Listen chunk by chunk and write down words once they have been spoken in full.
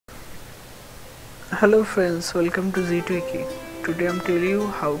Hello friends, welcome to ZeetWiki. Today I'm telling you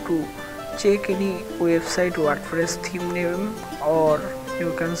how to check any website WordPress theme name, or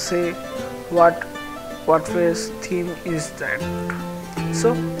you can say what WordPress theme is that.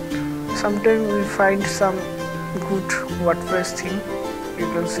 So sometimes we find some good WordPress theme. You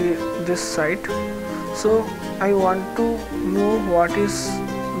can see this site. So I want to know what is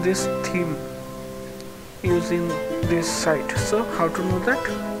this theme using this site. So how to know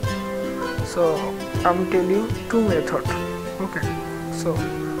that? So I'm telling you two methods. Okay, so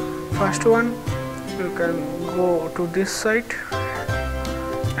first one, you can go to this site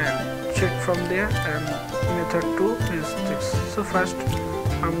and check from there, and method 2 is this. So first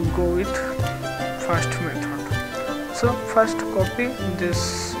I'm go with first method. So first copy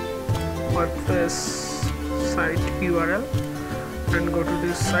this WordPress site URL and go to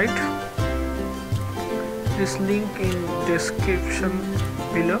this site. This link in description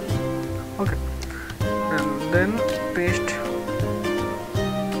below. Okay, and then paste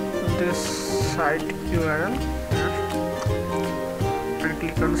this site URL here and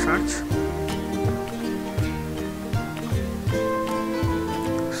click on search.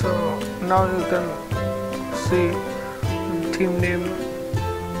 So now you can see theme name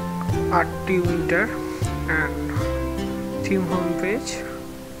RT Winter and theme homepage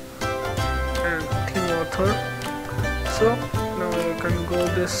and theme author. So now you can go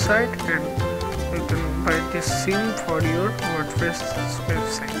this site and you can buy this theme for your WordPress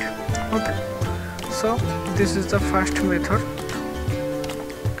website. Okay, so this is the first method,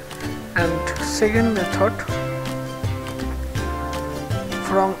 and second method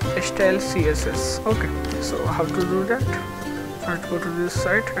from style.css. Okay, so how to do that? First go to this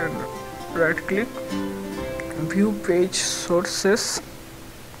site and right click, view page sources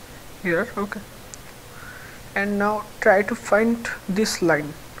here. Okay, and now try to find this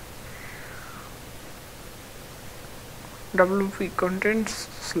line, wp contents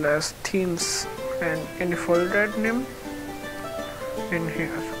 / themes, and any folder name in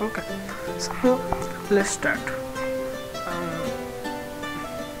here. Okay, so let's start.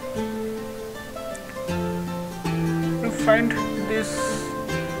 You find this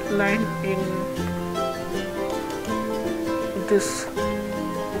line in this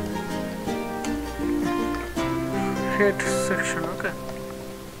head section. Okay,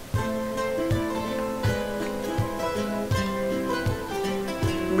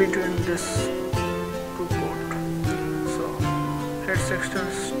 between this two port. So head section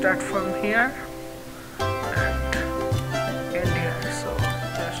start from here and end here. So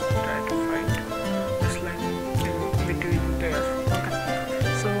just try to find this line in between there. Okay,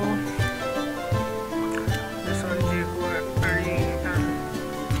 so this one jQuery, and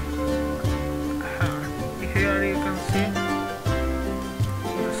here you can see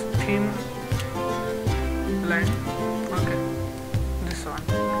this theme line. Okay, this one.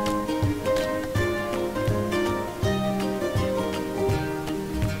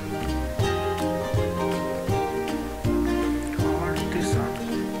 Or this one.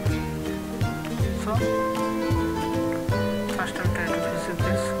 So first I'm trying to visit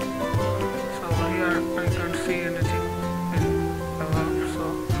this. So here I can't see anything in above. So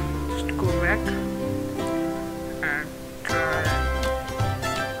just go back and try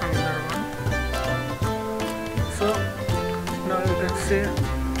another one. So now you can see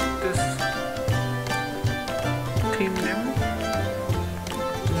this theme name,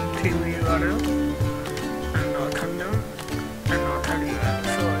 theme URL, and author name and author URL.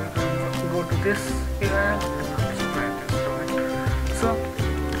 So you can go to this URL and also find this domain. So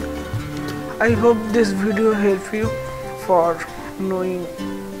I hope this video help you for knowing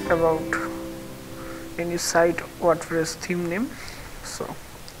about any site WordPress theme name. So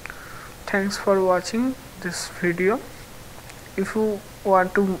thanks for watching this video. If you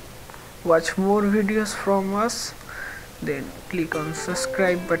want to watch more videos from us, then click on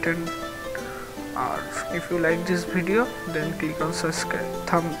subscribe button, or if you like this video, then click on subscribe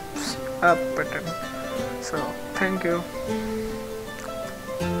thumbs up button. So thank you.